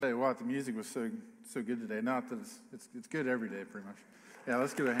thought the music was so good today. Not that it's good every day, pretty much. Yeah,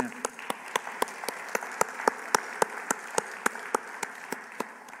 let's give it a hand.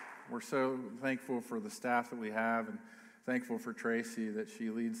 We're so thankful for the staff that we have, and thankful for Tracy that she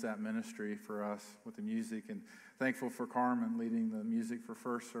leads that ministry for us with the music, and thankful for Carmen leading the music for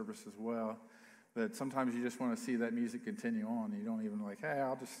first service as well. But sometimes you just want to see that music continue on. You don't even like, hey,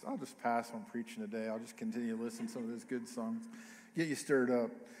 I'll just pass on preaching today. I'll just continue to listen to some of those good songs, get you stirred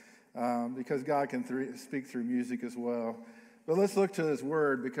up, because God can speak through music as well. But let's look to His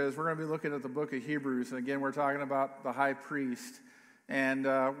Word, because we're going to be looking at the book of Hebrews, and again, we're talking about the high priest, and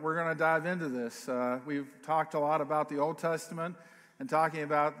we're going to dive into this. We've talked a lot about the Old Testament, and talking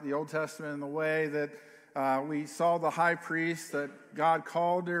about the Old Testament in the way that we saw the high priest, that God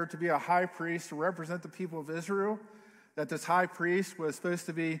called there to be a high priest to represent the people of Israel, that this high priest was supposed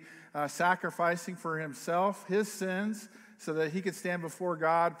to be sacrificing for himself, his sins, so that he could stand before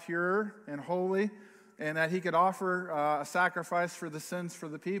God pure and holy, and that he could offer a sacrifice for the sins for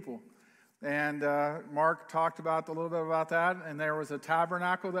the people. And Mark talked about a little bit about that, and there was a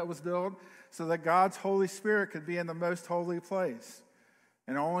tabernacle that was built so that God's Holy Spirit could be in the most holy place.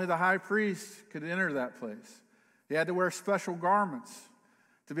 And only the high priest could enter that place. He had to wear special garments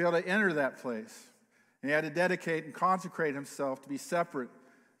to be able to enter that place. And he had to dedicate and consecrate himself to be separate.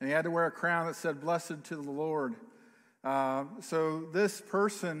 And he had to wear a crown that said, "Blessed to the Lord." So this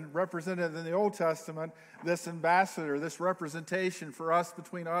person represented in the Old Testament, this ambassador, this representation for us,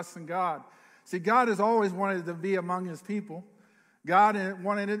 between us and God. See, God has always wanted to be among His people. God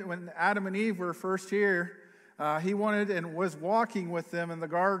wanted it when Adam and Eve were first here. He wanted and was walking with them in the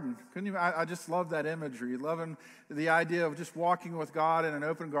garden. I just love that imagery, loving the idea of just walking with God in an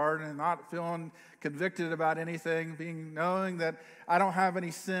open garden and not feeling convicted about anything, knowing that I don't have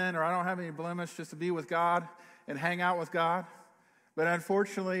any sin or I don't have any blemish, just to be with God and hang out with God. But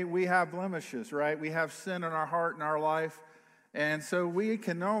unfortunately, we have blemishes, right? We have sin in our heart and our life. And so we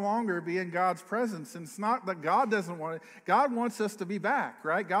can no longer be in God's presence. And it's not that God doesn't want it. God wants us to be back,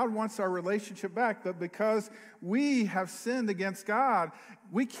 right? God wants our relationship back. But because we have sinned against God,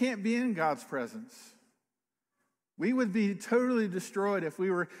 we can't be in God's presence. We would be totally destroyed if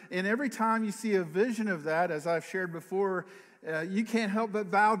we were. And every time you see a vision of that, as I've shared before, you can't help but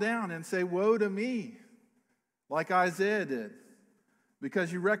bow down and say, "Woe to me," like Isaiah did.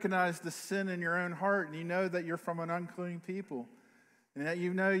 Because you recognize the sin in your own heart, and you know that you're from an unclean people. And that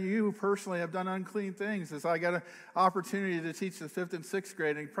you know you personally have done unclean things. As I got an opportunity to teach the 5th and 6th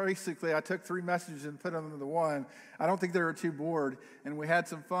grade, and basically I took 3 messages and put them into one. I don't think they were too bored. And we had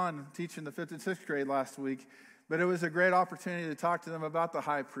some fun teaching the 5th and 6th grade last week. But it was a great opportunity to talk to them about the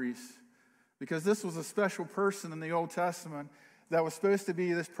high priest. Because this was a special person in the Old Testament that was supposed to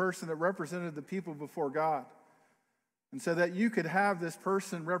be this person that represented the people before God. And so that you could have this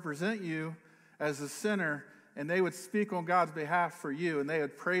person represent you as a sinner, and they would speak on God's behalf for you, and they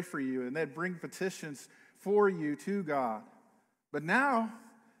would pray for you, and they'd bring petitions for you to God. But now,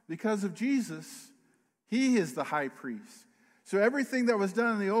 because of Jesus, He is the high priest. So everything that was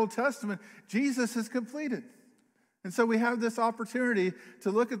done in the Old Testament, Jesus has completed. And so we have this opportunity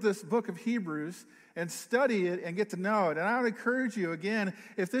to look at this book of Hebrews and study it and get to know it. And I would encourage you, again,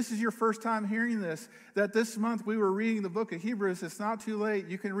 if this is your first time hearing this, that this month we were reading the book of Hebrews. It's not too late.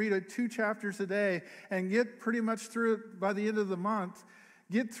 You can read 2 chapters a day and get pretty much through it by the end of the month.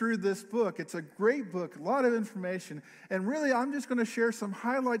 Get through this book. It's a great book, a lot of information. And really, I'm just going to share some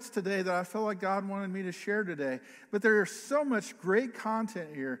highlights today that I felt like God wanted me to share today. But there is so much great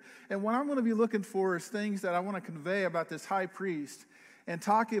content here. And what I'm going to be looking for is things that I want to convey about this high priest, and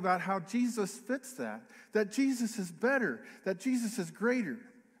talking about how Jesus fits that Jesus is better, that Jesus is greater.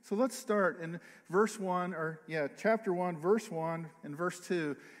 So let's start in chapter 1, verse 1 and verse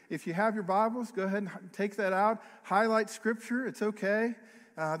 2. If you have your Bibles, go ahead and take that out. Highlight scripture, it's okay.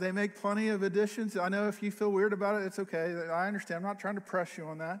 They make plenty of additions. I know if you feel weird about it, it's okay. I understand. I'm not trying to press you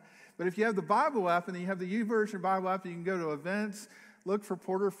on that. But if you have the Bible app and you have the YouVersion Bible app, you can go to events, look for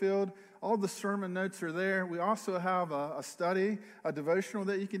Porterfield. All the sermon notes are there. We also have a study, a devotional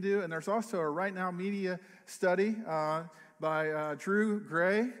that you can do. And there's also a Right Now Media study by Drew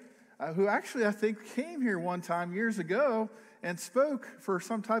Gray, who actually, I think, came here one time years ago and spoke for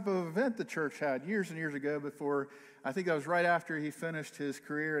some type of event the church had years and years ago before. I think that was right after he finished his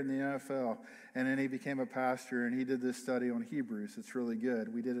career in the NFL. And then he became a pastor, and he did this study on Hebrews. It's really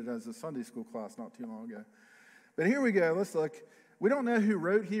good. We did it as a Sunday school class not too long ago. But here we go. Let's look. We don't know who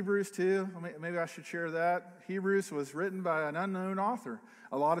wrote Hebrews 2. Maybe I should share that. Hebrews was written by an unknown author.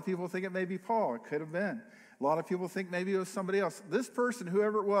 A lot of people think it may be Paul. It could have been. A lot of people think maybe it was somebody else. This person,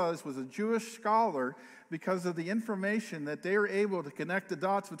 whoever it was a Jewish scholar because of the information that they were able to connect the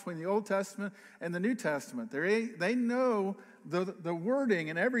dots between the Old Testament and the New Testament. They know the wording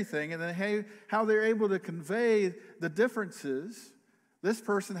and everything, and then how they're able to convey the differences. This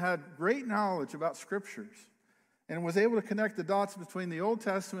person had great knowledge about Scriptures and was able to connect the dots between the Old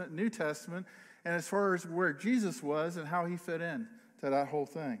Testament and New Testament, and as far as where Jesus was and how he fit in to that whole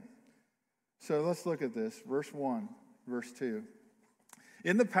thing. So let's look at this. Verse 1, verse 2.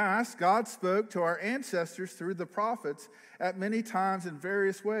 In the past, God spoke to our ancestors through the prophets at many times in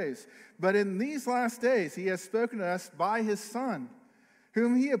various ways. But in these last days, he has spoken to us by his Son,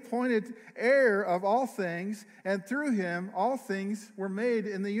 whom he appointed heir of all things, and through him all things were made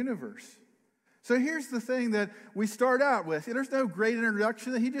in the universe. So here's the thing that we start out with. There's no great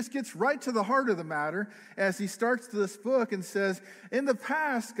introduction. He just gets right to the heart of the matter as he starts this book and says, in the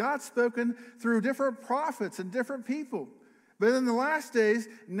past, God's spoken through different prophets and different people. But in the last days,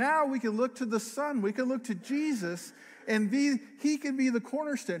 now we can look to the Son. We can look to Jesus, and he can be the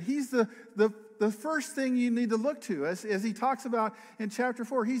cornerstone. He's the first thing you need to look to. As he talks about in chapter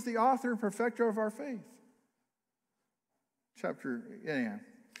 4, he's the author and perfecter of our faith.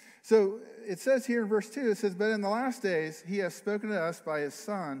 So it says here in verse 2, it says, but in the last days he has spoken to us by his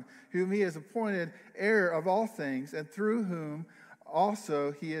Son, whom he has appointed heir of all things, and through whom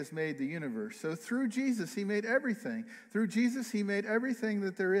also he has made the universe. So through Jesus he made everything. Through Jesus he made everything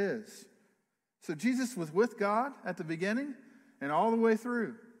that there is. So Jesus was with God at the beginning and all the way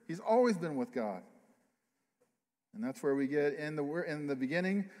through. He's always been with God. And that's where we get in the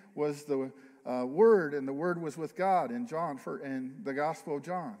beginning was the Word, and the Word was with God in the Gospel of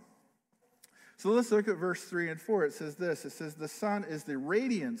John. So let's look at verse 3 and 4. It says this. It says, the Son is the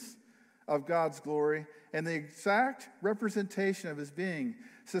radiance of God's glory and the exact representation of his being,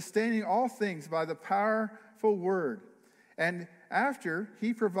 sustaining all things by the powerful word. And after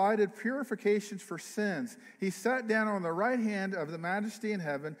he provided purifications for sins, he sat down on the right hand of the Majesty in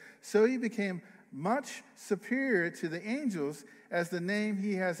heaven, so he became much superior to the angels, as the name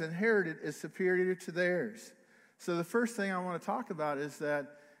he has inherited is superior to theirs. So the first thing I want to talk about is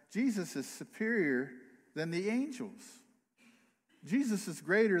that Jesus is superior than the angels. Jesus is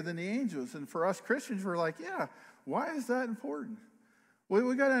greater than the angels. And for us Christians, we're like, yeah, why is that important? Well,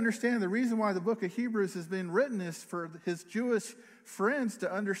 we got to understand the reason why the book of Hebrews has been written is for his Jewish friends to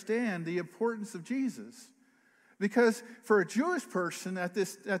understand the importance of Jesus. Because for a Jewish person at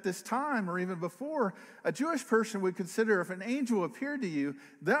this time, or even before, a Jewish person would consider if an angel appeared to you,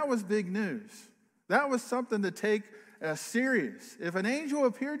 that was big news. That was something to take serious. If an angel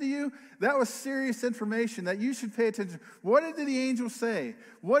appeared to you, that was serious information that you should pay attention. What did the angel say?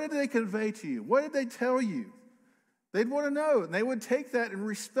 What did they convey to you? What did they tell you? They'd want to know, and they would take that and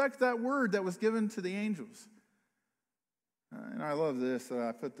respect that word that was given to the angels. And I love this.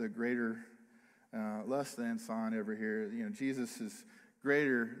 I put the greater, less than sign over here. You know, Jesus is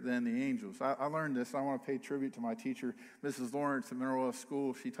greater than the angels. I learned this. I want to pay tribute to my teacher, Mrs. Lawrence at Mineral Wells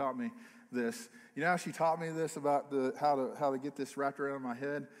School. She taught me this. You know how she taught me this about how to get this wrapped around my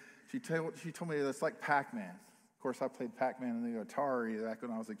head? She told me that's like Pac-Man. Of course, I played Pac-Man in the Atari back when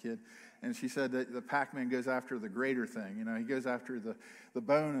I was a kid. And she said that the Pac-Man goes after the greater thing. You know, he goes after the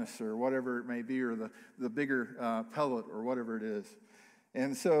bonus or whatever it may be, or the bigger pellet or whatever it is.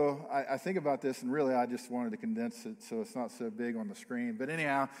 And so I think about this, and really I just wanted to condense it so it's not so big on the screen. But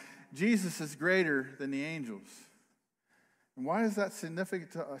anyhow, Jesus is greater than the angels. And why is that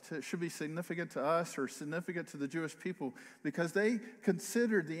significant? It should be significant to us or significant to the Jewish people, because they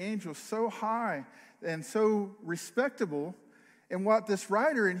considered the angels so high and so respectable. And what this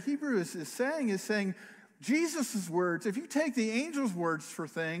writer in Hebrews is saying, Jesus' words, if you take the angels' words for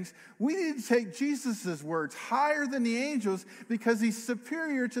things, we need to take Jesus' words higher than the angels because he's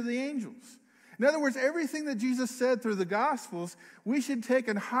superior to the angels. In other words, everything that Jesus said through the Gospels, we should take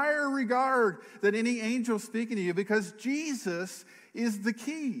in higher regard than any angel speaking to you, because Jesus is the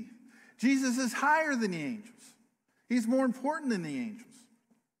key. Jesus is higher than the angels. He's more important than the angels.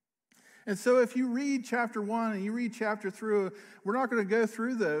 And so if you read chapter 1 and you read chapter 3, we're not going to go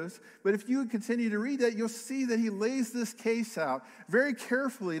through those, but if you continue to read that, you'll see that he lays this case out very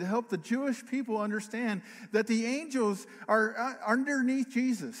carefully to help the Jewish people understand that the angels are underneath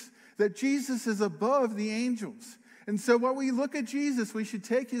Jesus, that Jesus is above the angels. And so when we look at Jesus, we should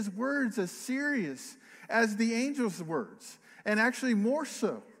take his words as serious as the angels' words, and actually more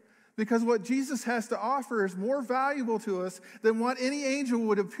so. Because what Jesus has to offer is more valuable to us than what any angel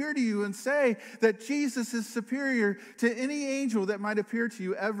would appear to you and say that Jesus is superior to any angel that might appear to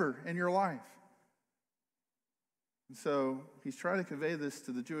you ever in your life. And so he's trying to convey this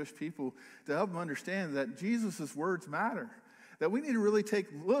to the Jewish people to help them understand that Jesus' words matter, that we need to really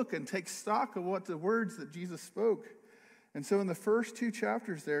take stock of what the words that Jesus spoke. And so in the first 2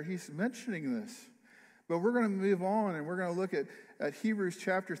 chapters there, he's mentioning this. But we're going to move on, and we're going to look at Hebrews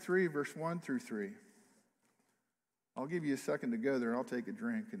chapter 3, verse 1 through 3. I'll give you a second to go there, and I'll take a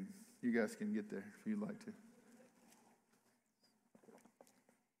drink, and you guys can get there if you'd like to.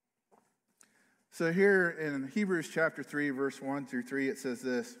 So here in Hebrews chapter 3, verse 1 through 3, it says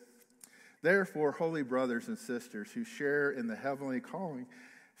this: "Therefore, holy brothers and sisters who share in the heavenly calling,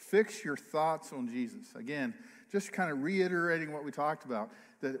 fix your thoughts on Jesus." Again, just kind of reiterating what we talked about,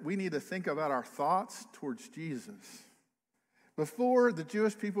 that we need to think about our thoughts towards Jesus. Before, the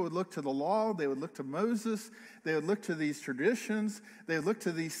Jewish people would look to the law, they would look to Moses, they would look to these traditions, they would look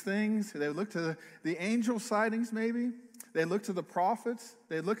to these things, they would look to the angel sightings maybe, they look to the prophets,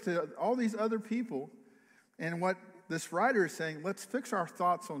 they look to all these other people. And what this writer is saying, let's fix our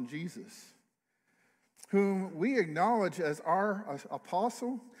thoughts on Jesus, whom we acknowledge as our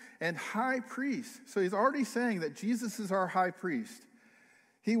apostle and high priest. So he's already saying that Jesus is our high priest.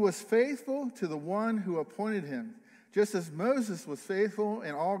 He was faithful to the one who appointed him, just as Moses was faithful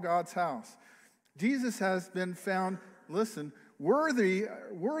in all God's house. Jesus has been found, listen, worthy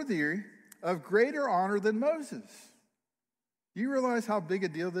of greater honor than Moses. Do you realize how big a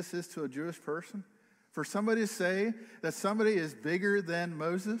deal this is to a Jewish person? For somebody to say that somebody is bigger than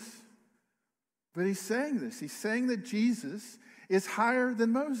Moses? But he's saying this. He's saying that Jesus is higher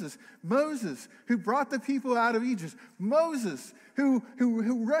than Moses. Moses, who brought the people out of Egypt. Moses, who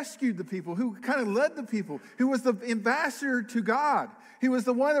rescued the people, who kind of led the people, who was the ambassador to God. He was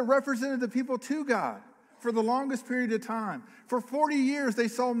the one that represented the people to God for the longest period of time. For 40 years, they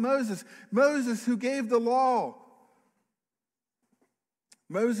saw Moses. Moses, who gave the law.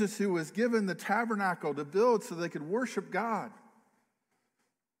 Moses, who was given the tabernacle to build so they could worship God.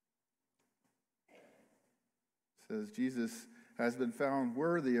 It says Jesus has been found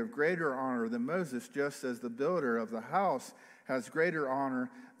worthy of greater honor than Moses, just as the builder of the house has greater honor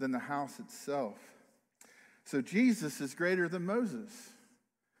than the house itself. So Jesus is greater than Moses.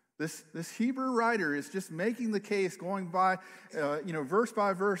 This Hebrew writer is just making the case, going by, verse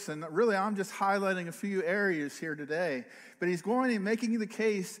by verse, and really I'm just highlighting a few areas here today. But he's going and making the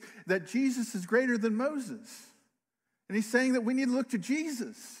case that Jesus is greater than Moses. And he's saying that we need to look to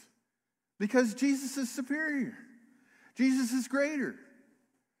Jesus because Jesus is superior. Jesus is greater.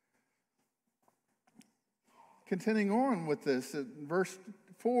 Continuing on with this, verse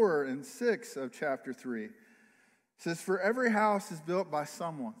 4 and 6 of chapter 3, it says, "For every house is built by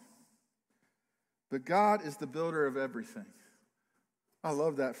someone, but God is the builder of everything." I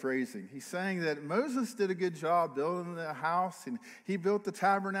love that phrasing. He's saying that Moses did a good job building the house, and he built the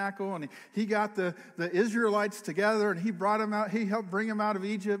tabernacle, and he got the Israelites together, and he brought them out. He helped bring them out of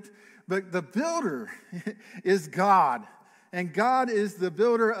Egypt. But the builder is God, and God is the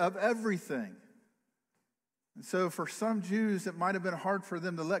builder of everything. And so for some Jews, it might have been hard for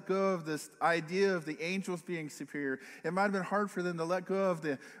them to let go of this idea of the angels being superior. It might have been hard for them to let go of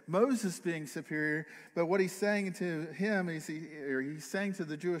the Moses being superior. But what he's saying to him, he's saying to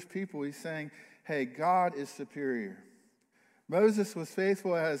the Jewish people, he's saying, hey, God is superior. Moses was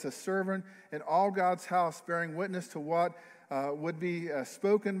faithful as a servant in all God's house, bearing witness to what would be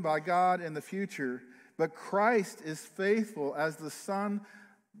spoken by God in the future. But Christ is faithful as the son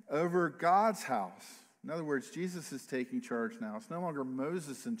over God's house. In other words, Jesus is taking charge now. It's no longer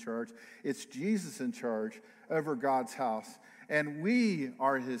Moses in charge. It's Jesus in charge over God's house. And we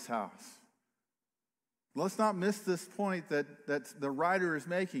are his house. Let's not miss this point that the writer is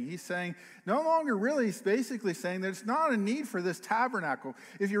making. He's saying, no longer really, he's basically saying there's not a need for this tabernacle.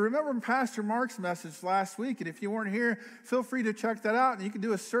 If you remember Pastor Mark's message last week, and if you weren't here, feel free to check that out. And you can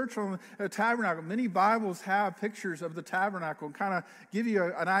do a search on a tabernacle. Many Bibles have pictures of the tabernacle and kind of give you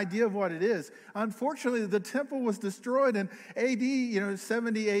an idea of what it is. Unfortunately, the temple was destroyed in AD,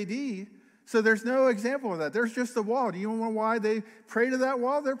 70 AD. So there's no example of that. There's just the wall. Do you know why they pray to that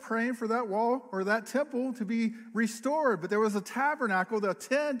wall? They're praying for that wall or that temple to be restored. But there was a tabernacle, the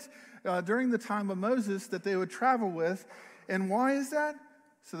tent, during the time of Moses that they would travel with. And why is that?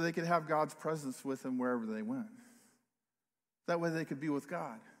 So they could have God's presence with them wherever they went. That way they could be with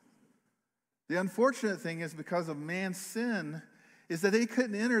God. The unfortunate thing is because of man's sin is that they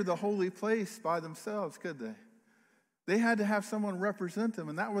couldn't enter the holy place by themselves, could they? They had to have someone represent them,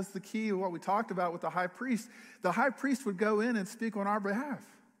 and that was the key of what we talked about with the high priest. The high priest would go in and speak on our behalf.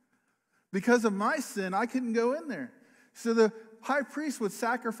 Because of my sin, I couldn't go in there. So high priest would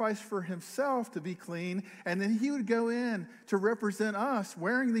sacrifice for himself to be clean, and then he would go in to represent us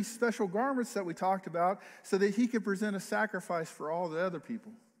wearing these special garments that we talked about so that he could present a sacrifice for all the other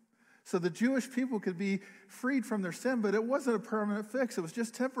people. So the Jewish people could be freed from their sin, but it wasn't a permanent fix. It was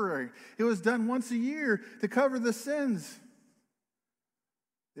just temporary. It was done once a year to cover the sins.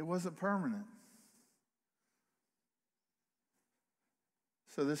 It wasn't permanent.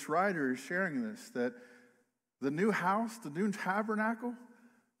 So this writer is sharing this, that the new house, the new tabernacle,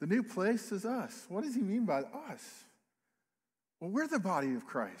 the new place is us. What does he mean by us? Well, we're the body of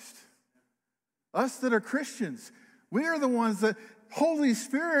Christ. Us that are Christians, we are the ones that Holy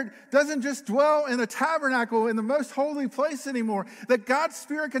Spirit doesn't just dwell in a tabernacle in the most holy place anymore. That God's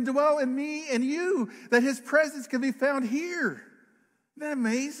Spirit can dwell in me and you. That his presence can be found here. Isn't that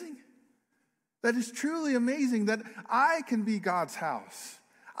amazing? That is truly amazing that I can be God's house.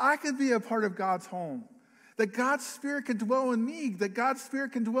 I can be a part of God's home. That God's Spirit can dwell in me. That God's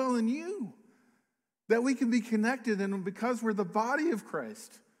Spirit can dwell in you. That we can be connected, and because we're the body of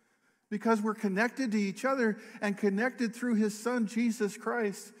Christ, because we're connected to each other and connected through his Son, Jesus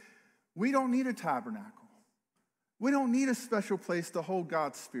Christ, we don't need a tabernacle. We don't need a special place to hold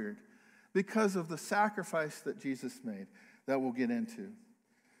God's Spirit because of the sacrifice that Jesus made that we'll get into.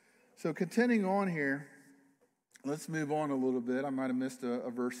 So continuing on here, let's move on a little bit. I might have missed a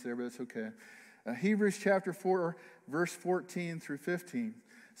verse there, but it's okay. Hebrews chapter 4, verse 14 through 15.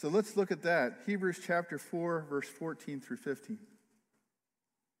 So let's look at that. Hebrews chapter 4, verse 14 through 15.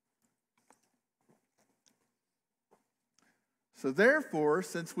 So therefore,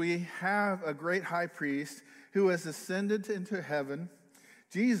 since we have a great high priest who has ascended into heaven,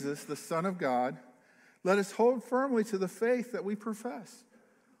 Jesus, the Son of God, let us hold firmly to the faith that we profess.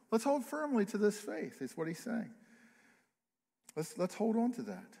 Let's hold firmly to this faith, is what he's saying. Let's hold on to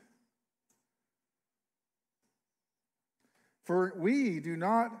that. For we do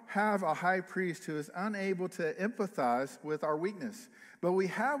not have a high priest who is unable to empathize with our weakness, but we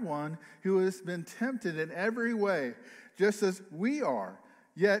have one who has been tempted in every way, just as we are,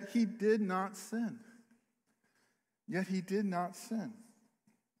 yet he did not sin. Yet he did not sin.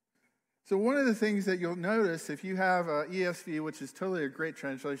 So one of the things that you'll notice if you have ESV, which is totally a great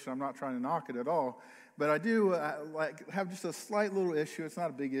translation, I'm not trying to knock it at all, but I do have just a slight little issue. It's not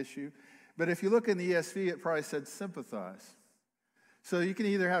a big issue. But if you look in the ESV, it probably said sympathize. So you can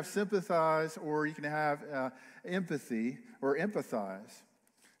either have sympathize or you can have empathy or empathize.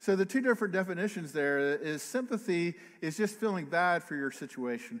 So the two different definitions there is sympathy is just feeling bad for your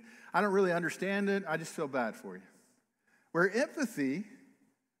situation. I don't really understand it. I just feel bad for you. Where empathy,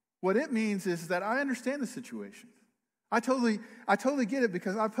 what it means is that I understand the situation. I totally get it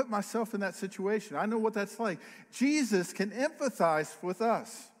because I put myself in that situation. I know what that's like. Jesus can empathize with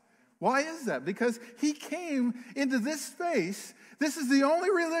us. Why is that? Because he came into this space. This is the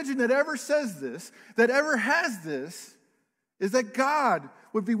only religion that ever says this, that ever has this, is that God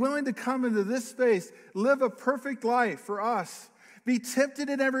would be willing to come into this space, live a perfect life for us, be tempted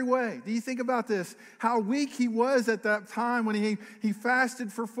in every way. Do you think about this? How weak he was at that time when he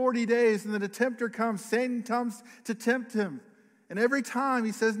fasted for 40 days and then the tempter comes, Satan comes to tempt him. And every time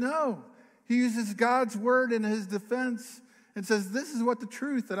he says no. He uses God's word in his defense and says, this is what the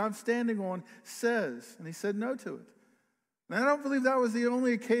truth that I'm standing on says. And he said no to it. And I don't believe that was the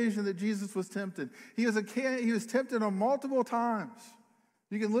only occasion that Jesus was tempted. He was tempted on multiple times.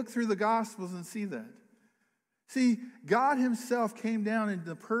 You can look through the Gospels and see that. See, God himself came down in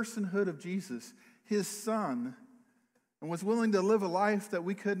the personhood of Jesus, his Son, and was willing to live a life that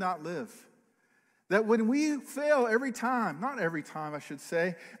we could not live. That when we fail every time, not every time I should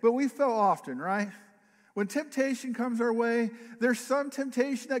say, but we fail often, right? When temptation comes our way, there's some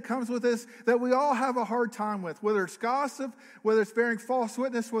temptation that comes with us that we all have a hard time with, whether it's gossip, whether it's bearing false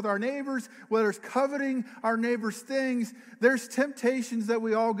witness with our neighbors, whether it's coveting our neighbors' things. There's temptations that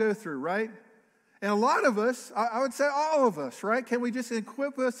we all go through, right? And a lot of us, I would say all of us, right? Can we just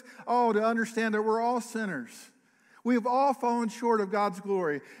equip us all to understand that we're all sinners? We've all fallen short of God's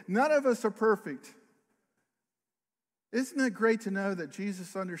glory. None of us are perfect. Isn't it great to know that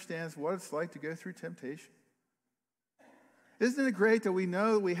Jesus understands what it's like to go through temptation? Isn't it great that we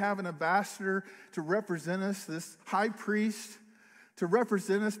know that we have an ambassador to represent us, this high priest, to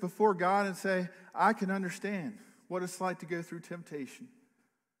represent us before God and say, I can understand what it's like to go through temptation.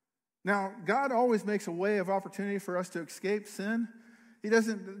 Now, God always makes a way of opportunity for us to escape sin. He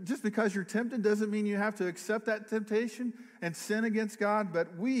doesn't, just because you're tempted doesn't mean you have to accept that temptation and sin against God,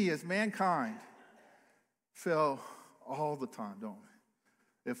 but we as mankind fail all the time, don't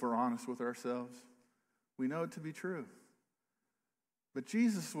we? If we're honest with ourselves, we know it to be true. But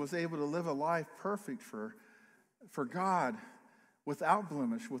Jesus was able to live a life perfect for God without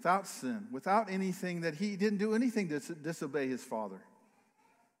blemish, without sin, without anything that he didn't do anything to disobey his Father.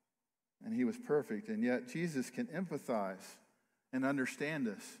 And he was perfect, and yet Jesus can empathize and understand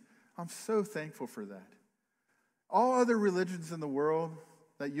us. I'm so thankful for that. All other religions in the world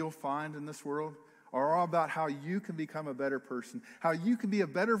that you'll find in this world are all about how you can become a better person, how you can be a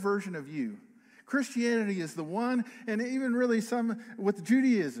better version of you. Christianity is the one, and even really some with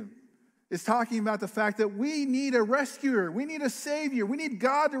Judaism, is talking about the fact that we need a rescuer, we need a savior, we need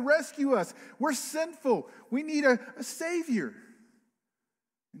God to rescue us. We're sinful, we need a savior.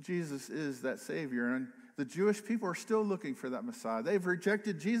 And Jesus is that savior, and the Jewish people are still looking for that Messiah. They've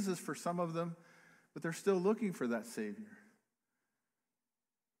rejected Jesus for some of them, but they're still looking for that savior.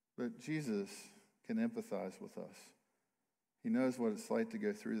 But Jesus can empathize with us. He knows what it's like to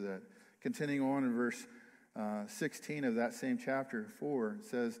go through that. Continuing on in verse 16 of that same chapter 4, it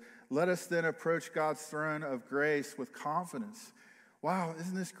says, "Let us then approach God's throne of grace with confidence." Wow,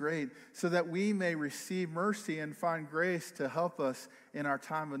 isn't this great? "So that we may receive mercy and find grace to help us in our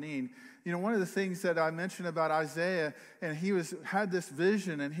time of need." You know, one of the things that I mentioned about Isaiah, and he had this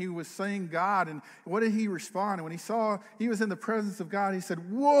vision, and he was saying God, and what did he respond? And when he was in the presence of God, he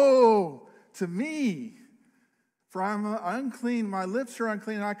said, "Woe to me, for I'm unclean, my lips are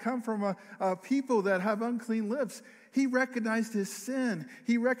unclean, and I come from a people that have unclean lips." He recognized his sin.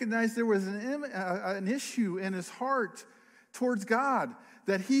 He recognized there was an issue in his heart towards God,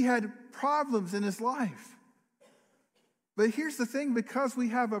 that he had problems in his life. But here's the thing, because we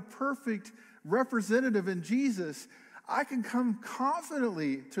have a perfect representative in Jesus, I can come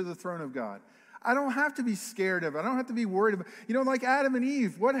confidently to the throne of God. I don't have to be scared of it. I don't have to be worried about it. You know, like Adam and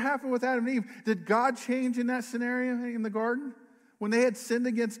Eve. What happened with Adam and Eve? Did God change in that scenario in the garden? When they had sinned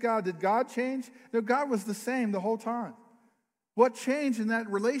against God, did God change? No, God was the same the whole time. What changed in that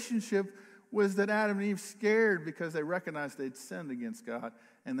relationship was that Adam and Eve scared because they recognized they'd sinned against God,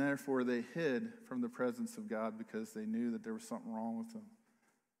 and therefore they hid from the presence of God because they knew that there was something wrong with them.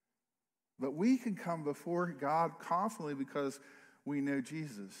 But we can come before God confidently because we know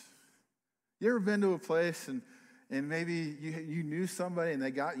Jesus. You ever been to a place and maybe you knew somebody and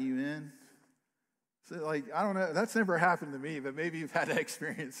they got you in? So like, I don't know, that's never happened to me, but maybe you've had that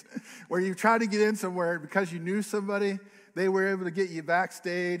experience where you tried to get in somewhere because you knew somebody. They were able to get you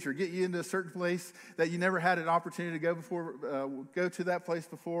backstage or get you into a certain place that you never had an opportunity to go to that place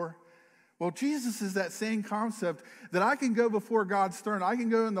before. Well, Jesus is that same concept, that I can go before God's throne. I can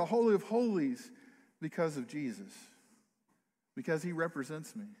go in the Holy of Holies because of Jesus, because he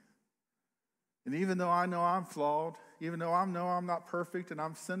represents me. And even though I know I'm flawed, even though I know I'm not perfect and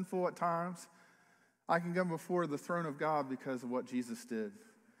I'm sinful at times, I can come before the throne of God because of what Jesus did,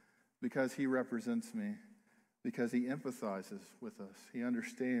 because he represents me, because he empathizes with us. He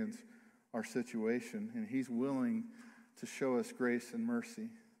understands our situation, and he's willing to show us grace and mercy.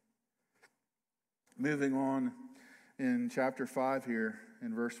 Moving on in chapter 5 here,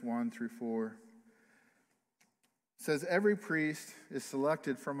 in verse 1 through 4, it says, "Every priest is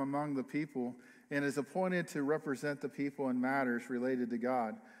selected from among the people and is appointed to represent the people in matters related to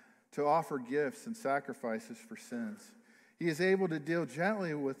God, to offer gifts and sacrifices for sins. He is able to deal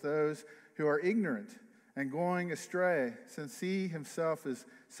gently with those who are ignorant and going astray, since he himself is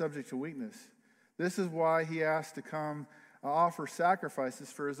subject to weakness. This is why he asked to come offer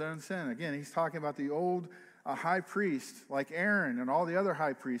sacrifices for his own sin." Again, he's talking about the old high priest, like Aaron and all the other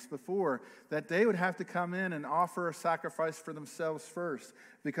high priests before, that they would have to come in and offer a sacrifice for themselves first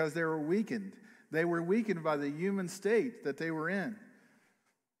because they were weakened. They were weakened by the human state that they were in.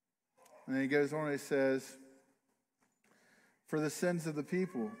 And then he goes on and he says, "For the sins of the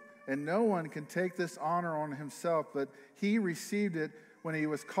people. And no one can take this honor on himself, but he received it when he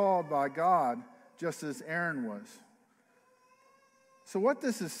was called by God, just as Aaron was." So what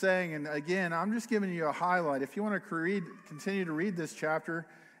this is saying, and again, I'm just giving you a highlight. If you want to continue to read this chapter,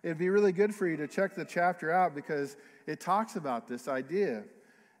 it'd be really good for you to check the chapter out because it talks about this idea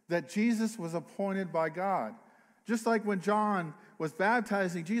that Jesus was appointed by God. Just like when John was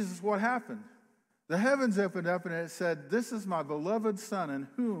baptizing Jesus, what happened? The heavens opened up and it said, "This is my beloved Son in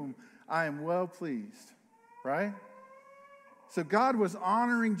whom I am well pleased." Right? So God was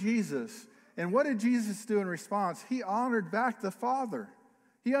honoring Jesus. And what did Jesus do in response? He honored back the Father.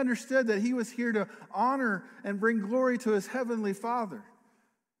 He understood that he was here to honor and bring glory to his heavenly Father.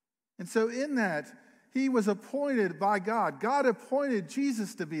 And so in that, he was appointed by God. God appointed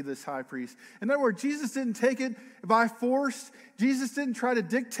Jesus to be this high priest. In other words, Jesus didn't take it by force. Jesus didn't try to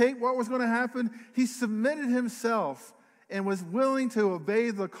dictate what was going to happen. He submitted himself and was willing to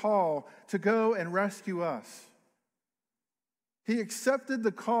obey the call to go and rescue us. He accepted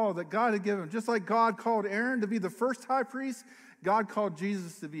the call that God had given him. Just like God called Aaron to be the first high priest, God called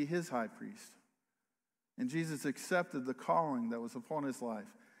Jesus to be his high priest. And Jesus accepted the calling that was upon his life.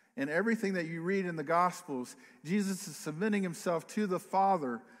 And everything that you read in the Gospels, Jesus is submitting himself to the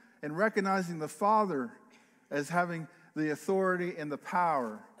Father and recognizing the Father as having the authority and the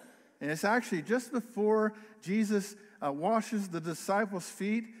power. And it's actually just before Jesus washes the disciples'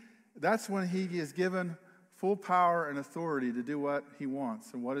 feet, that's when he is given full power and authority to do what he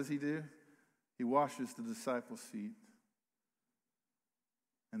wants. And what does he do? He washes the disciples' feet.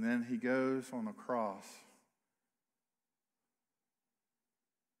 And then he goes on the cross.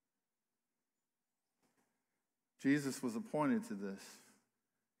 Jesus was appointed to this.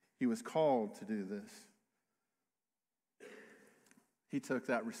 He was called to do this. He took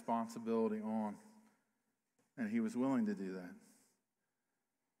that responsibility on, and he was willing to do that.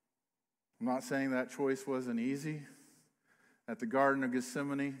 I'm not saying that choice wasn't easy. At the Garden of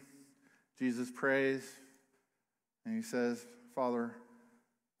Gethsemane, Jesus prays, and he says, Father,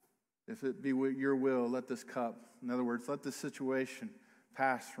 if it be your will, let this cup, in other words, let this situation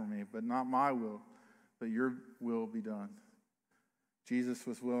pass from me, but not my will, but your will be done. Jesus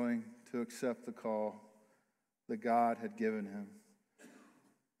was willing to accept the call that God had given him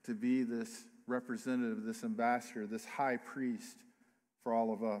to be this representative, this ambassador, this high priest for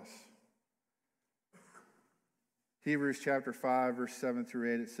all of us. Hebrews chapter 5, verse 7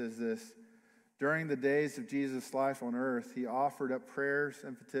 through 8, it says this: during the days of Jesus' life on earth, he offered up prayers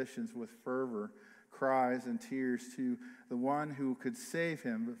and petitions with fervor, cries and tears to the one who could save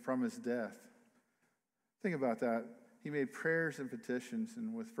him from his death. Think about that. He made prayers and petitions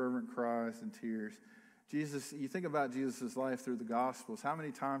and with fervent cries and tears. Jesus, you think about Jesus' life through the Gospels. How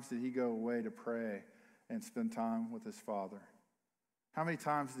many times did he go away to pray and spend time with his Father? How many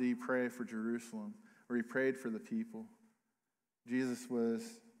times did he pray for Jerusalem, or he prayed for the people? Jesus was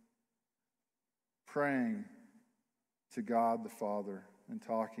praying to God the Father and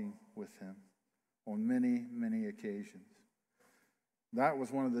talking with him on many, many occasions. That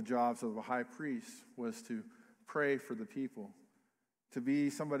was one of the jobs of a high priest, was to pray for the people, to be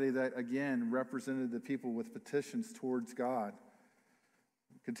somebody that, again, represented the people with petitions towards God.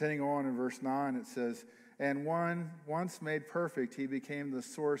 Continuing on in verse 9, it says, and once made perfect, he became the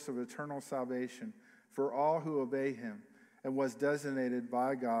source of eternal salvation for all who obey him, and was designated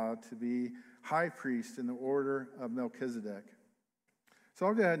by God to be high priest in the order of Melchizedek. So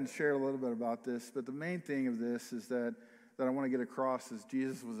I'll go ahead and share a little bit about this, but the main thing of this is that I want to get across is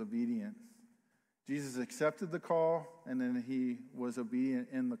Jesus was obedient. Jesus accepted the call, and then he was obedient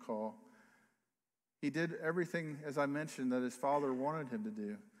in the call. He did everything, as I mentioned, that his Father wanted him to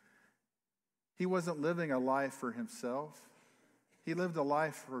do. He wasn't living a life for himself. He lived a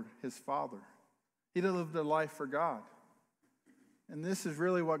life for his Father. He lived a life for God. And this is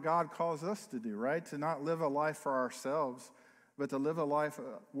really what God calls us to do, right? To not live a life for ourselves, but to live a life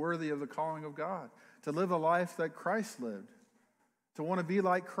worthy of the calling of God. To live a life that Christ lived. To want to be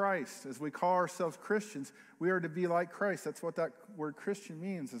like Christ. As we call ourselves Christians, we are to be like Christ. That's what that word Christian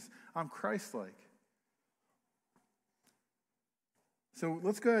means, is I'm Christ-like. So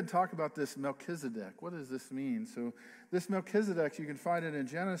let's go ahead and talk about this Melchizedek. What does this mean? So this Melchizedek, you can find it in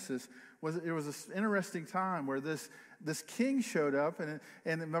Genesis, it was an interesting time where this king showed up,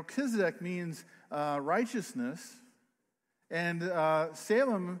 and Melchizedek means righteousness. And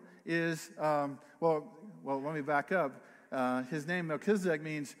Salem is, well, let me back up. His name Melchizedek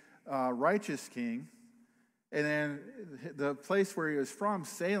means righteous king. And then the place where he was from,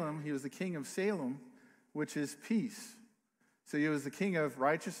 Salem, he was the king of Salem, which is peace. So he was the king of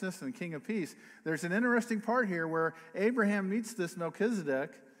righteousness and the king of peace. There's an interesting part here where Abraham meets this Melchizedek,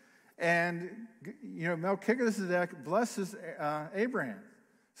 and Melchizedek blesses Abraham.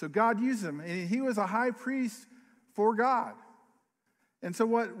 So God used him, and he was a high priest for God. And so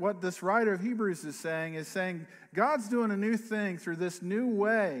what this writer of Hebrews is saying God's doing a new thing through this new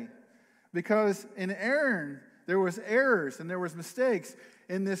way, because in Aaron there was errors and there was mistakes.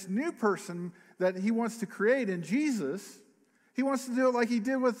 In this new person that he wants to create in Jesus, he wants to do it like he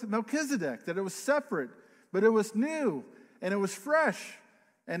did with Melchizedek, that it was separate, but it was new, and it was fresh,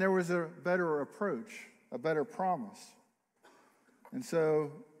 and there was a better approach, a better promise. And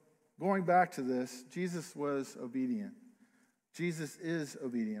so, going back to this, Jesus was obedient. Jesus is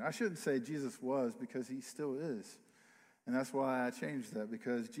obedient. I shouldn't say Jesus was, because he still is. And that's why I changed that,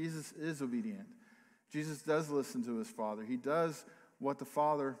 because Jesus is obedient. Jesus does listen to his Father. He does what the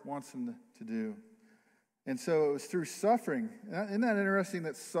Father wants him to do. And so it was through suffering. Isn't that interesting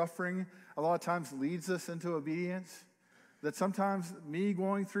that suffering a lot of times leads us into obedience? That sometimes me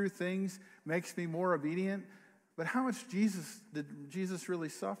going through things makes me more obedient. But how much did Jesus really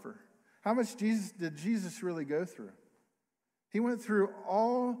suffer? How much did Jesus really go through? He went through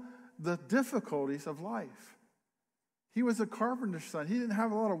all the difficulties of life. He was a carpenter's son. He didn't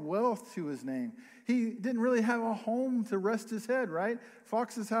have a lot of wealth to his name. He didn't really have a home to rest his head, right?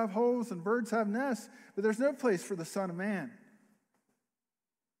 Foxes have holes and birds have nests, but there's no place for the Son of Man.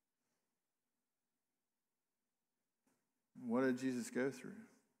 What did Jesus go through?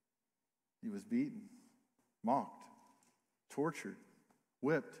 He was beaten, mocked, tortured,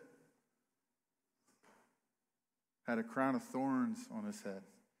 whipped, had a crown of thorns on his head.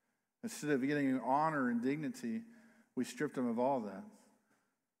 Instead of getting honor and dignity, we stripped him of all that.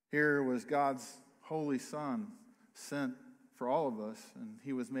 Here was God's holy Son sent for all of us, and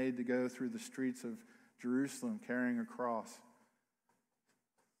he was made to go through the streets of Jerusalem carrying a cross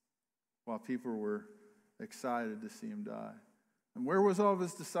while people were excited to see him die. And where was all of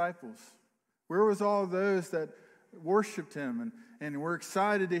his disciples? Where was all of those that worshiped him and were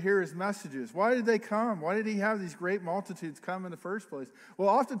excited to hear his messages? Why did they come? Why did he have these great multitudes come in the first place? Well,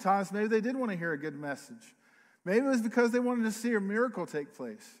 oftentimes, maybe they did want to hear a good message. Maybe it was because they wanted to see a miracle take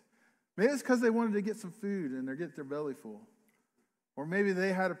place. Maybe it's because they wanted to get some food and get their belly full. Or maybe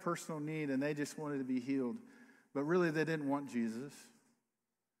they had a personal need and they just wanted to be healed. But really, they didn't want Jesus.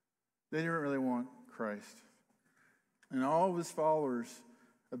 They didn't really want Christ. And all of his followers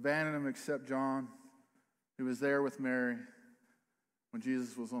abandoned him except John, who was there with Mary when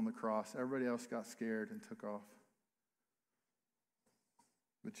Jesus was on the cross. Everybody else got scared and took off.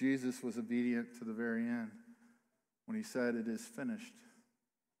 But Jesus was obedient to the very end when he said, "It is finished,"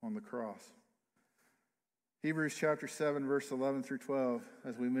 on the cross. Hebrews chapter 7, verse 11 through 12,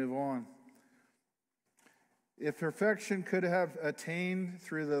 as we move on. If perfection could have attained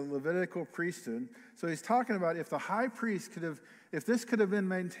through the Levitical priesthood, so he's talking about if the high priest if this could have been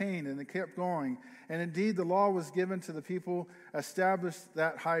maintained and it kept going, and indeed the law was given to the people, established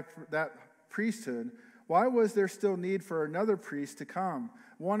that priesthood, why was there still need for another priest to come,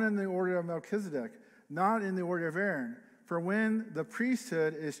 one in the order of Melchizedek, not in the order of Aaron? For when the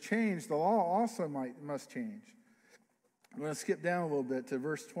priesthood is changed, the law also must change. I'm going to skip down a little bit to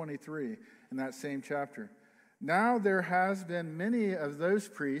verse 23 in that same chapter. Now there has been many of those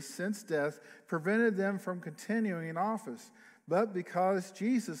priests since death prevented them from continuing in office. But because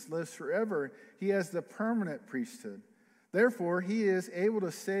Jesus lives forever, he has the permanent priesthood. Therefore, he is able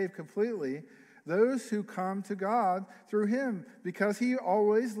to save completely those who come to God through him, because he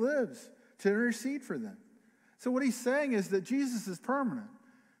always lives to intercede for them. So what he's saying is that Jesus is permanent.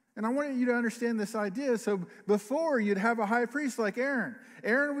 And I want you to understand this idea. So before, you'd have a high priest like Aaron.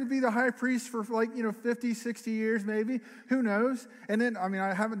 Aaron would be the high priest for 50, 60 years maybe. Who knows? And then,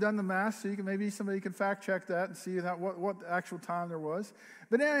 I haven't done the math, so maybe somebody can fact check that and see what actual time there was.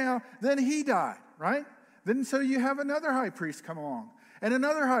 But anyhow, then he died, right? Then so you have another high priest come along. And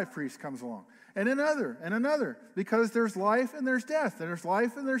another high priest comes along. And another, because there's life and there's death. There's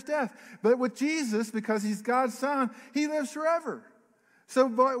life and there's death. But with Jesus, because he's God's Son, he lives forever. So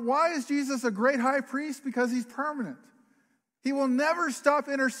why is Jesus a great high priest? Because he's permanent. He will never stop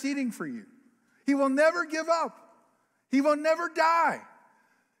interceding for you. He will never give up. He will never die.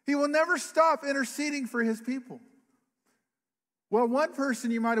 He will never stop interceding for his people. Well, one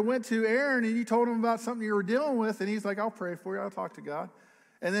person you might have went to, Aaron, and you told him about something you were dealing with, and he's like, "I'll pray for you. I'll talk to God."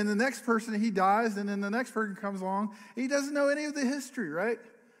 And then the next person, he dies, and then the next person comes along. He doesn't know any of the history, right?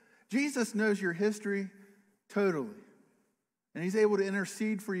 Jesus knows your history totally. And he's able to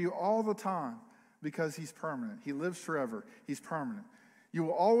intercede for you all the time because he's permanent. He lives forever. He's permanent. You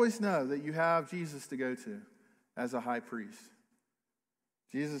will always know that you have Jesus to go to as a high priest.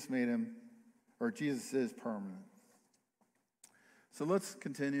 Jesus is permanent. So let's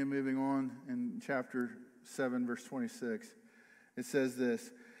continue moving on in chapter 7, verse 26. It says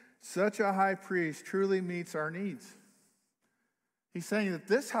this: "Such a high priest truly meets our needs." He's saying that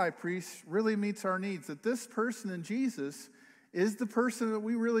this high priest really meets our needs, that this person in Jesus is the person that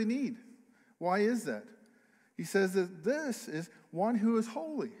we really need. Why is that? He says that this is one who is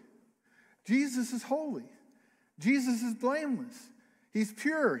holy. Jesus is holy. Jesus is blameless. He's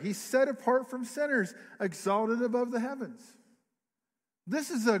pure. He's set apart from sinners, exalted above the heavens. This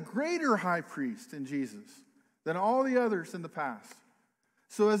is a greater high priest in Jesus than all the others in the past.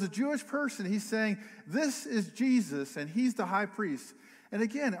 So as a Jewish person, he's saying, this is Jesus, and he's the high priest. And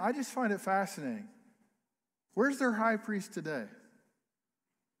again, I just find it fascinating. Where's their high priest today?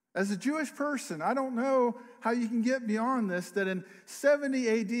 As a Jewish person, I don't know how you can get beyond this, that in 70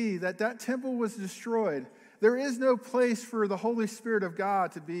 AD, that temple was destroyed. There is no place for the Holy Spirit of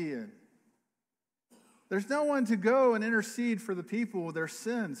God to be in. There's no one to go and intercede for the people with their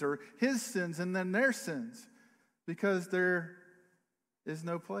sins, or his sins and then their sins, because there is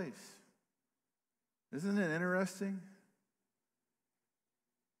no place. Isn't it interesting?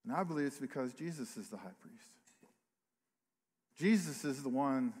 And I believe it's because Jesus is the high priest. Jesus is the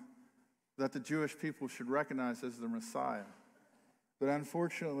one that the Jewish people should recognize as the Messiah. But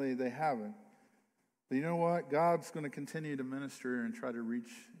unfortunately, they haven't. But you know what? God's going to continue to minister and try to reach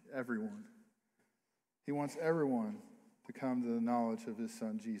everyone. He wants everyone to come to the knowledge of his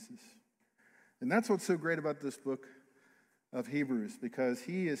son, Jesus. And that's what's so great about this book of Hebrews, because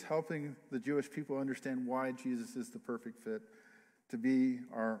he is helping the Jewish people understand why Jesus is the perfect fit to be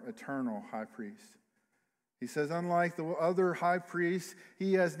our eternal high priest. He says, unlike the other high priests,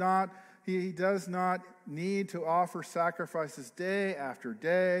 he does not need to offer sacrifices day after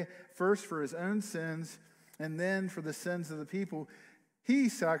day, first for his own sins and then for the sins of the people. He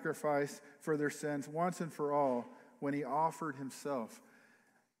sacrificed for their sins once and for all when he offered himself.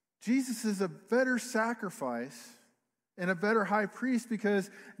 Jesus is a better sacrifice and a better high priest,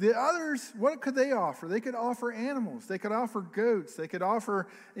 because the others, what could they offer? They could offer animals. They could offer goats. They could offer,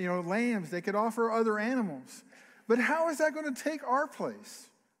 lambs. They could offer other animals. But how is that going to take our place?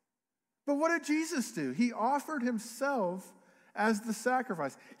 But what did Jesus do? He offered himself as the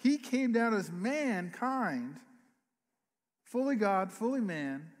sacrifice. He came down as mankind, fully God, fully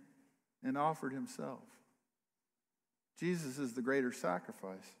man, and offered himself. Jesus is the greater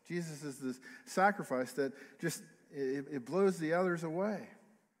sacrifice. Jesus is the sacrifice that just, it blows the others away.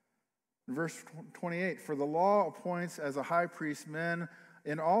 In verse 28, for the law appoints as a high priest men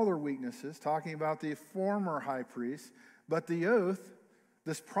in all their weaknesses, talking about the former high priest, but the oath,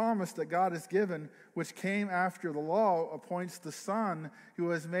 this promise that God has given, which came after the law, appoints the Son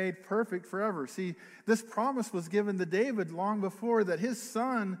who is made perfect forever. See, this promise was given to David long before, that his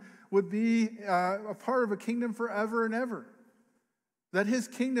son would be a part of a kingdom forever and ever. That his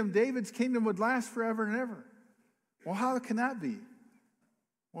kingdom, David's kingdom, would last forever and ever. Well, how can that be?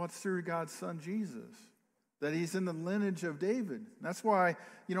 Well, it's through God's son, Jesus, that he's in the lineage of David. That's why,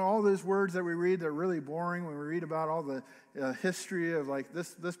 all those words that we read, they're really boring when we read about all the history of like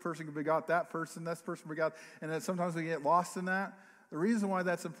this person begot that person, this person begot, and then sometimes we get lost in that. The reason why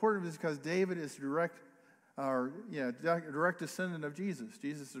that's important is because David is direct descendant of Jesus.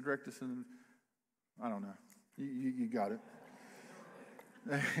 Jesus is a direct descendant. I don't know. You got it.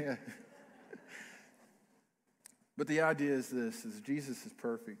 But the idea is this, is Jesus is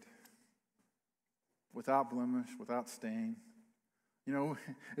perfect, without blemish, without stain.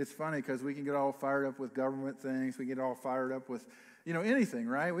 It's funny because we can get all fired up with government things. We get all fired up with, anything,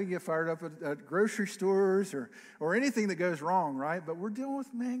 right? We can get fired up at grocery stores or anything that goes wrong, right? But we're dealing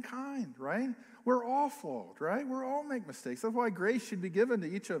with mankind, right? We're all flawed, right? We all make mistakes. That's why grace should be given to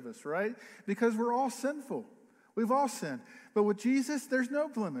each of us, right? Because we're all sinful. We've all sinned. But with Jesus, there's no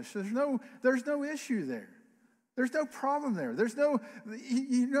blemish. There's no issue there. There's no problem there.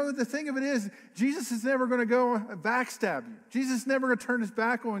 The thing of it is, Jesus is never going to go backstab you. Jesus is never going to turn his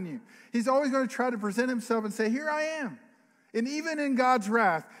back on you. He's always going to try to present himself and say, here I am. And even in God's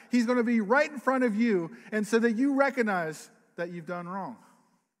wrath, he's going to be right in front of you, and so that you recognize that you've done wrong.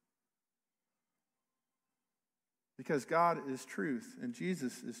 Because God is truth, and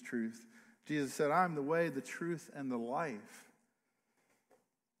Jesus is truth. Jesus said, I'm the way, the truth, and the life.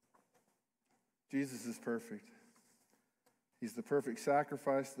 Jesus is perfect. He's the perfect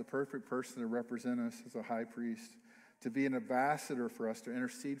sacrifice, the perfect person to represent us as a high priest, to be an ambassador for us, to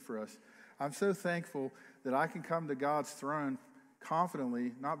intercede for us. I'm so thankful that I can come to God's throne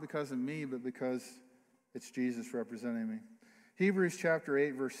confidently, not because of me, but because it's Jesus representing me. Hebrews chapter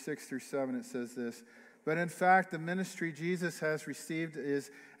 8, verse 6 through 7, it says this, but in fact, the ministry Jesus has received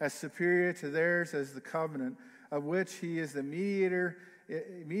is as superior to theirs as the covenant, of which he is the mediator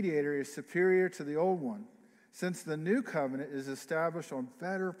is superior to the old one, since the new covenant is established on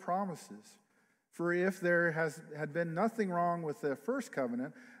better promises. For if there had been nothing wrong with the first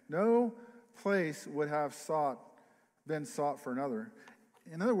covenant, no place would have been sought for another.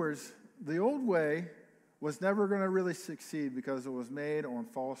 In other words, the old way was never going to really succeed because it was made on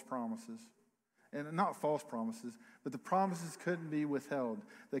false promises. And not false promises, but the promises couldn't be withheld.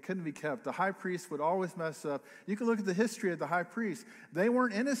 They couldn't be kept. The high priest would always mess up. You can look at the history of the high priest. They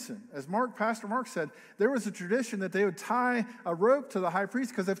weren't innocent. As Pastor Mark said, there was a tradition that they would tie a rope to the high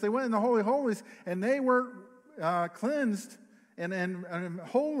priest, because if they went in the Holy Holies and they weren't cleansed and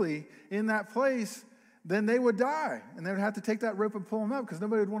holy in that place, then they would die. And they would have to take that rope and pull them up because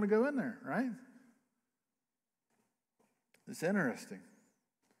nobody would want to go in there, right? It's interesting.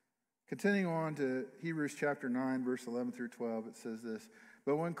 Continuing on to Hebrews chapter 9, verse 11 through 12, it says this,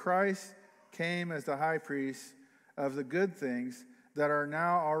 but when Christ came as the high priest of the good things that are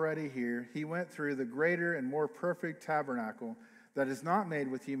now already here, he went through the greater and more perfect tabernacle, that is not made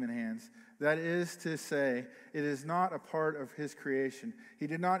with human hands. That is to say, it is not a part of his creation. He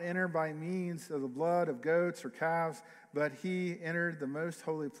did not enter by means of the blood of goats or calves, but he entered the most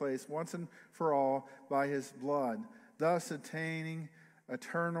holy place once and for all by his blood, thus attaining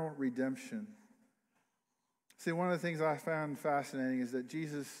eternal redemption. See, one of the things I found fascinating is that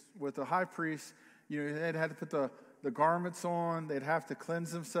Jesus, with the high priest, they'd had to put the garments on, they'd have to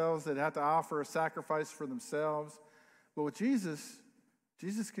cleanse themselves, they'd have to offer a sacrifice for themselves. But with Jesus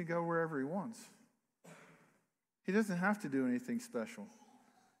can go wherever he wants. He doesn't have to do anything special.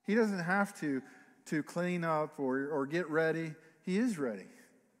 He doesn't have to clean up or get ready. He is ready.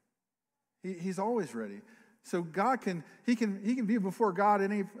 He's always ready. So God can be before God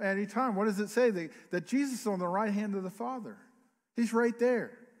at any time. What does it say? That Jesus is on the right hand of the Father. He's right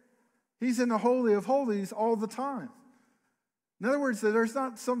there. He's in the Holy of Holies all the time. In other words, there's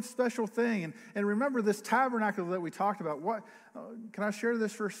not some special thing. And remember this tabernacle that we talked about. Can I share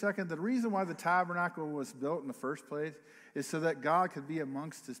this for a second? The reason why the tabernacle was built in the first place is so that God could be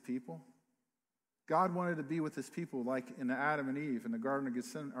amongst his people. God wanted to be with his people like in Adam and Eve in the Garden of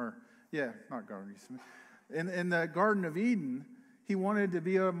Gethsemane. Not Garden of Gethsemane. In the Garden of Eden, he wanted to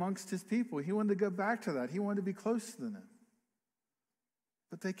be amongst his people. He wanted to go back to that. He wanted to be close to them.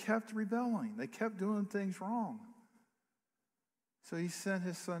 But they kept rebelling. They kept doing things wrong. So he sent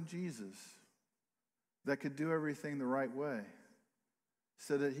his son Jesus that could do everything the right way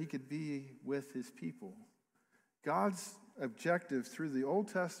so that he could be with his people. God's objective through the Old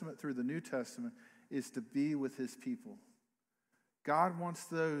Testament, through the New Testament, is to be with his people. God wants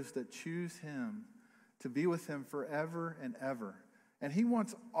those that choose him to be with him forever and ever. And he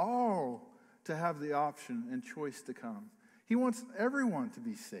wants all to have the option and choice to come. He wants everyone to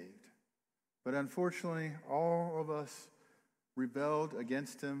be saved. But unfortunately, all of us rebelled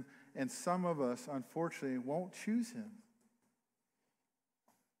against him, and some of us, unfortunately, won't choose him.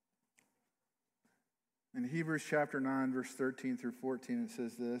 In Hebrews chapter 9, verse 13 through 14, it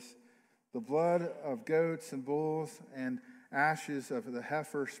says this: the blood of goats and bulls and ashes of the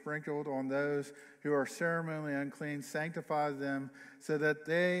heifer sprinkled on those who are ceremonially unclean sanctify them so that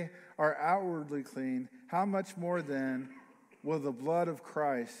they are outwardly clean. How much more then will the blood of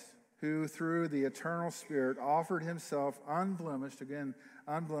Christ, who through the eternal Spirit offered himself unblemished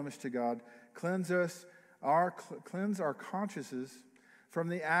to God, cleanse our consciences from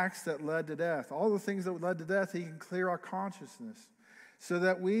the acts that led to death. All the things that led to death, he can clear our consciousness so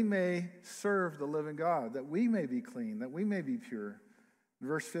that we may serve the living God, that we may be clean, that we may be pure.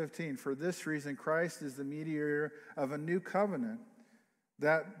 Verse 15, for this reason Christ is the mediator of a new covenant,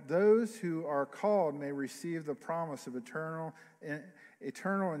 that those who are called may receive the promise of eternal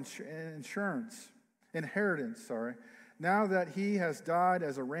inheritance. Now that he has died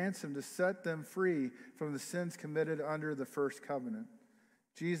as a ransom to set them free from the sins committed under the first covenant.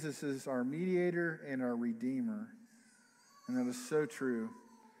 Jesus is our mediator and our redeemer. And that is so true.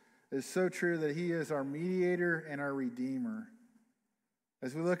 It is so true that he is our mediator and our redeemer.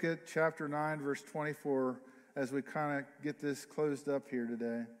 As we look at chapter 9, verse 24, as we kind of get this closed up here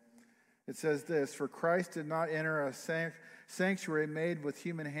today, it says this: for Christ did not enter a sanctuary made with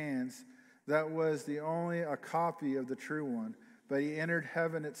human hands, that was only a copy of the true one, but he entered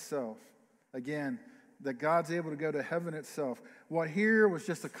heaven itself. Again, that God's able to go to heaven itself. What here was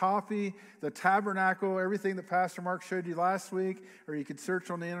just a copy, the tabernacle, everything that Pastor Mark showed you last week, or you could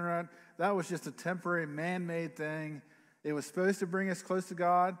search on the internet, that was just a temporary man-made thing. It was supposed to bring us close to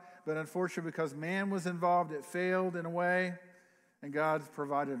God, but unfortunately because man was involved, it failed in a way, and God's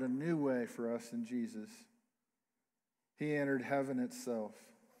provided a new way for us in Jesus. He entered heaven itself.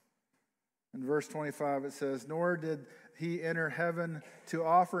 In verse 25 it says, nor did he enter heaven to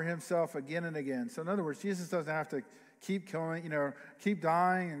offer himself again and again. So in other words, Jesus doesn't have to keep dying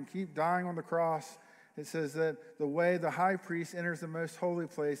on the cross. It says that the way the high priest enters the most holy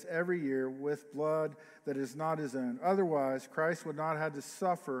place every year with blood that is not his own. Otherwise, Christ would not have to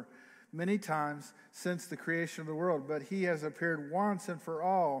suffer many times since the creation of the world. But he has appeared once and for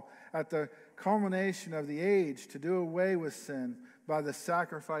all at the culmination of the age to do away with sin by the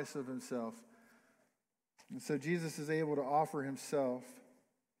sacrifice of himself. And so Jesus is able to offer himself.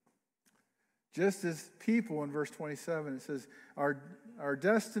 Just as people, in verse 27, it says, are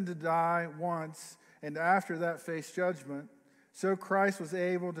destined to die once and after that face judgment, so Christ was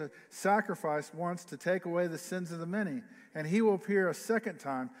able to sacrifice once to take away the sins of the many. And he will appear a second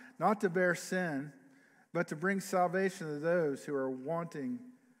time, not to bear sin, but to bring salvation to those who are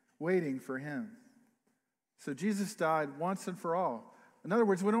waiting for him. So Jesus died once and for all. In other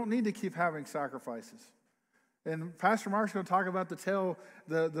words, we don't need to keep having sacrifices. And Pastor Mark's going to talk about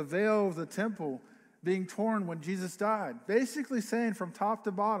the veil of the temple. being torn when Jesus died. Basically saying from top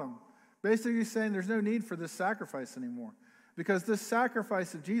to bottom, basically saying there's no need for this sacrifice anymore. Because this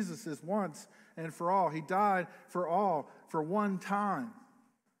sacrifice of Jesus is once and for all. He died for all, for one time.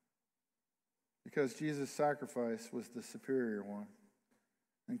 Because Jesus' sacrifice was the superior one.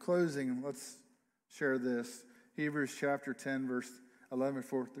 In closing, let's share this. Hebrews chapter 10, verse 11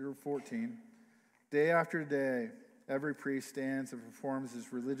 through 14. Day after day, every priest stands and performs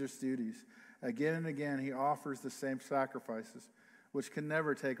his religious duties. Again and again, he offers the same sacrifices, which can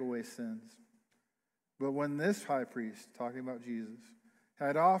never take away sins. But when this high priest, talking about Jesus,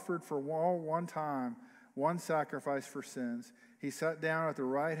 had offered for all one time one sacrifice for sins, he sat down at the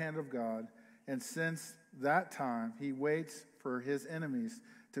right hand of God, and since that time he waits for his enemies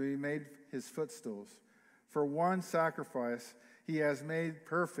to be made his footstools. For one sacrifice he has made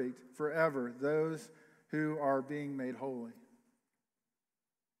perfect forever those who are being made holy.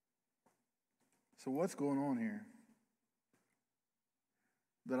 So what's going on here?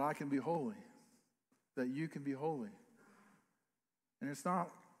 That I can be holy. That you can be holy. And it's not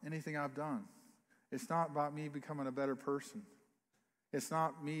anything I've done. It's not about me becoming a better person. It's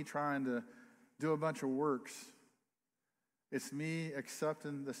not me trying to do a bunch of works. It's me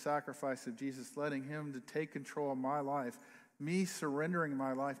accepting the sacrifice of Jesus, letting him to take control of my life, me surrendering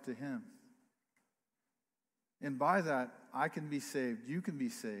my life to him. And by that, I can be saved. You can be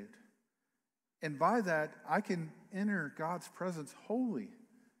saved. And by that, I can enter God's presence holy.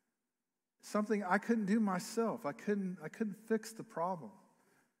 Something I couldn't do myself. I couldn't fix the problem.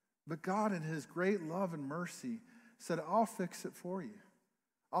 But God, in his great love and mercy, said, I'll fix it for you.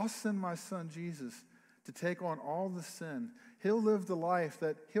 I'll send my son Jesus to take on all the sin. He'll live the life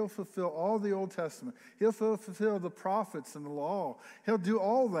that he'll fulfill all the Old Testament. He'll fulfill the prophets and the law. He'll do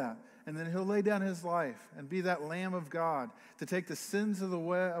all that. And then he'll lay down his life and be that Lamb of God to take the sins of the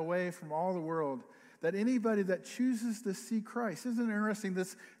way away from all the world. That anybody that chooses to see Christ, isn't it interesting?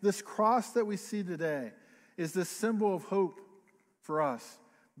 This cross that we see today is this symbol of hope for us.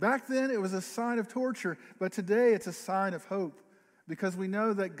 Back then it was a sign of torture, but today it's a sign of hope. Because we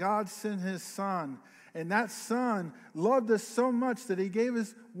know that God sent his son, and that son loved us so much that he gave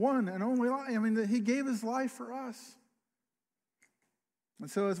his one and only life. That he gave his life for us. And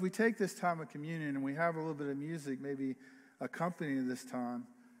so as we take this time of communion and we have a little bit of music maybe accompanying this time,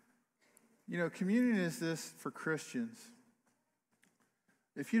 communion is this for Christians.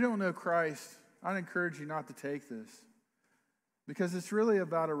 If you don't know Christ, I'd encourage you not to take this. Because it's really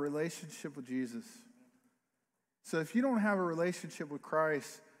about a relationship with Jesus. So if you don't have a relationship with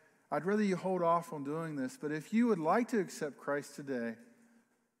Christ, I'd rather you hold off on doing this. But if you would like to accept Christ today,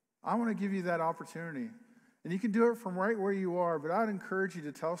 I want to give you that opportunity. And you can do it from right where you are, but I'd encourage you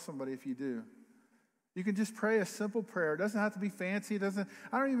to tell somebody if you do. You can just pray a simple prayer. It doesn't have to be fancy.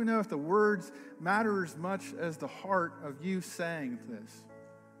 I don't even know if the words matter as much as the heart of you saying this.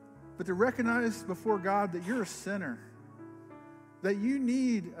 But to recognize before God that you're a sinner, that you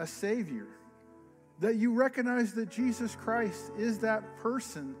need a Savior, that you recognize that Jesus Christ is that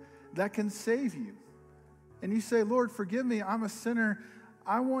person that can save you. And you say, Lord, forgive me, I'm a sinner.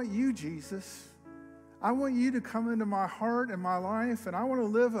 I want you, Jesus. I want you to come into my heart and my life, and I want to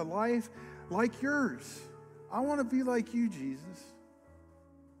live a life like yours. I want to be like you, Jesus.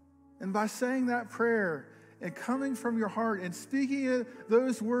 And by saying that prayer and coming from your heart and speaking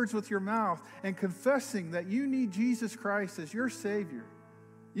those words with your mouth and confessing that you need Jesus Christ as your Savior,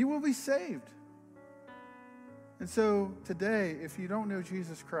 you will be saved. And so today, if you don't know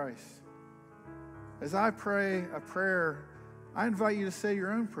Jesus Christ, as I pray a prayer, I invite you to say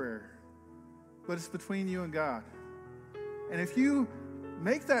your own prayer, but it's between you and God. And if you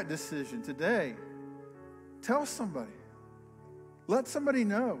make that decision today, tell somebody. Let somebody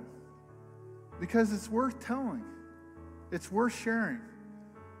know, because it's worth telling. It's worth sharing.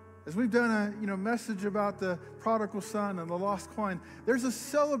 As we've done a message about the prodigal son and the lost coin, there's a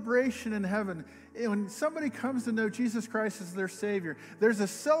celebration in heaven. When somebody comes to know Jesus Christ as their Savior, there's a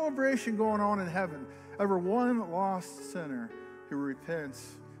celebration going on in heaven over one lost sinner who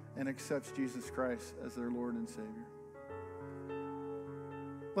repents and accepts Jesus Christ as their Lord and Savior.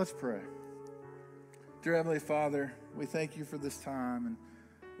 Let's pray. Dear Heavenly Father, we thank you for this time, and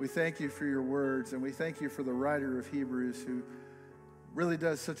we thank you for your words, and we thank you for the writer of Hebrews who really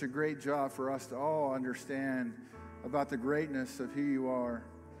does such a great job for us to all understand about the greatness of who you are,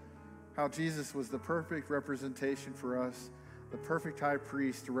 how Jesus was the perfect representation for us, the perfect high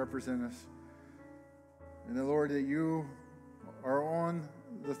priest to represent us. And the Lord, that you are on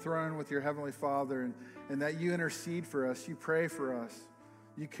the throne with your Heavenly Father, and that you intercede for us, you pray for us,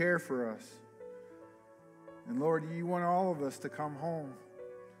 you care for us. And Lord, you want all of us to come home.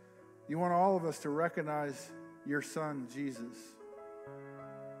 You want all of us to recognize your Son, Jesus,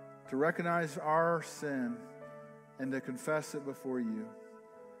 to recognize our sin and to confess it before you.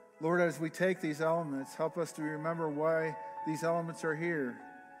 Lord, as we take these elements, help us to remember why these elements are here,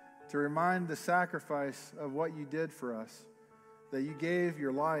 to remind the sacrifice of what you did for us, that you gave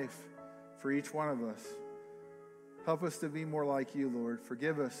your life for each one of us. Help us to be more like you, Lord.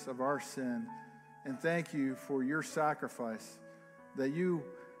 Forgive us of our sin, and thank you for your sacrifice, that you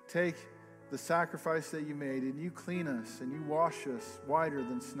take the sacrifice that you made and you clean us and you wash us whiter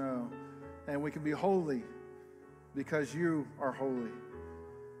than snow, and we can be holy because you are holy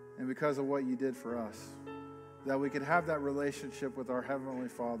and because of what you did for us, that we could have that relationship with our Heavenly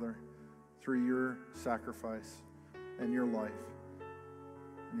Father through your sacrifice and your life.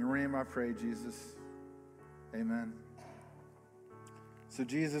 In your name I pray, Jesus. Amen. So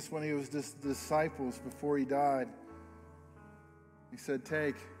Jesus, when he was disciples before he died, he said,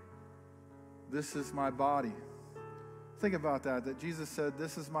 take, this is my body. Think about that Jesus said,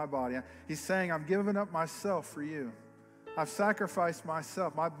 this is my body. He's saying, I'm giving up myself for you. I've sacrificed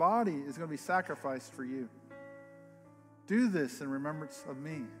myself. My body is going to be sacrificed for you. Do this in remembrance of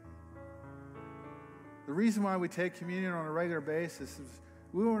me. The reason why we take communion on a regular basis is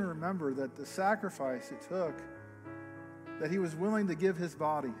we want to remember that the sacrifice it took, that he was willing to give his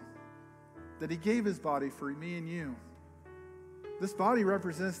body, that he gave his body for me and you. This body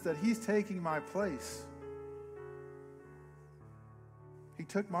represents that he's taking my place. He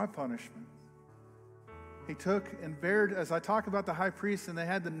took my punishment. He took and bared, as I talk about the high priest, and they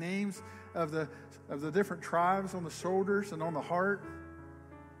had the names of the different tribes on the shoulders and on the heart,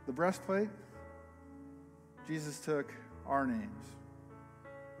 the breastplate. Jesus took our names,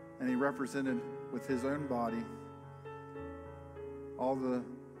 and he represented with his own body all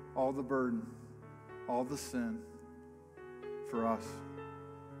the burden, all the sin for us.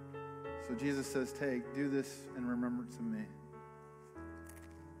 So Jesus says, take, do this in remembrance of me.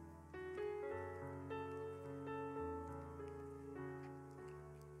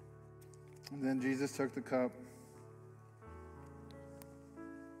 And then Jesus took the cup.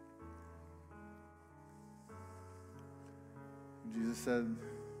 And Jesus said,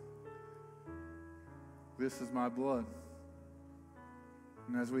 this is my blood.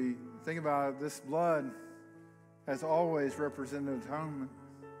 And as we think about it, this blood has always represented atonement.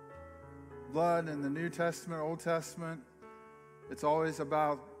 Blood in the New Testament, Old Testament, it's always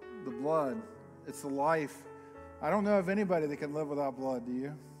about the blood. It's the life. I don't know of anybody that can live without blood, do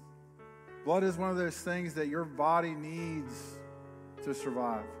you? Blood is one of those things that your body needs to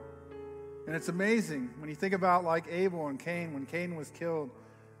survive. And it's amazing when you think about like Abel and Cain, when Cain was killed,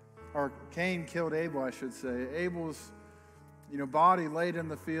 or Cain killed Abel, I should say. Abel's body laid in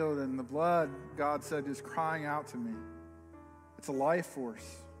the field, and the blood, God said, is crying out to me. It's a life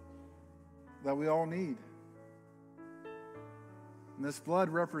force that we all need. And this blood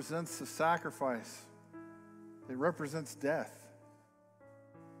represents the sacrifice. It represents death.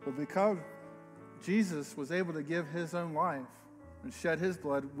 But because Jesus was able to give his own life and shed his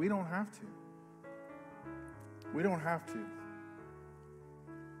blood, we don't have to. We don't have to.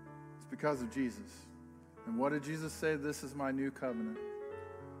 It's because of Jesus. And what did Jesus say? This is my new covenant.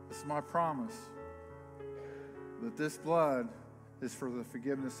 This is my promise that this blood is for the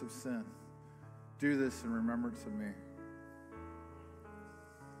forgiveness of sin. Do this in remembrance of me.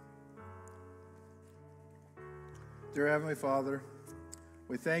 Dear Heavenly Father,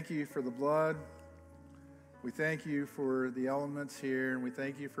 we thank you for the blood. We thank you for the elements here, and we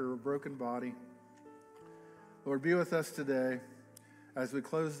thank you for a broken body. Lord, be with us today as we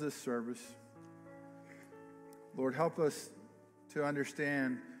close this service. Lord, help us to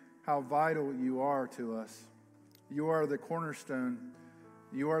understand how vital you are to us. You are the cornerstone.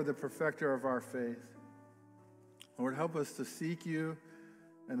 You are the perfecter of our faith. Lord, help us to seek you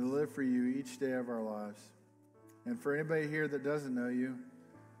and to live for you each day of our lives. And for anybody here that doesn't know you,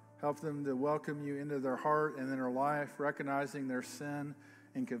 help them to welcome you into their heart and in their life, recognizing their sin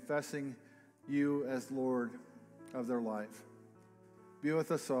and confessing you as Lord of their life. Be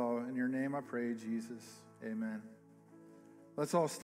with us all. In your name I pray, Jesus. Amen. Let's all stand.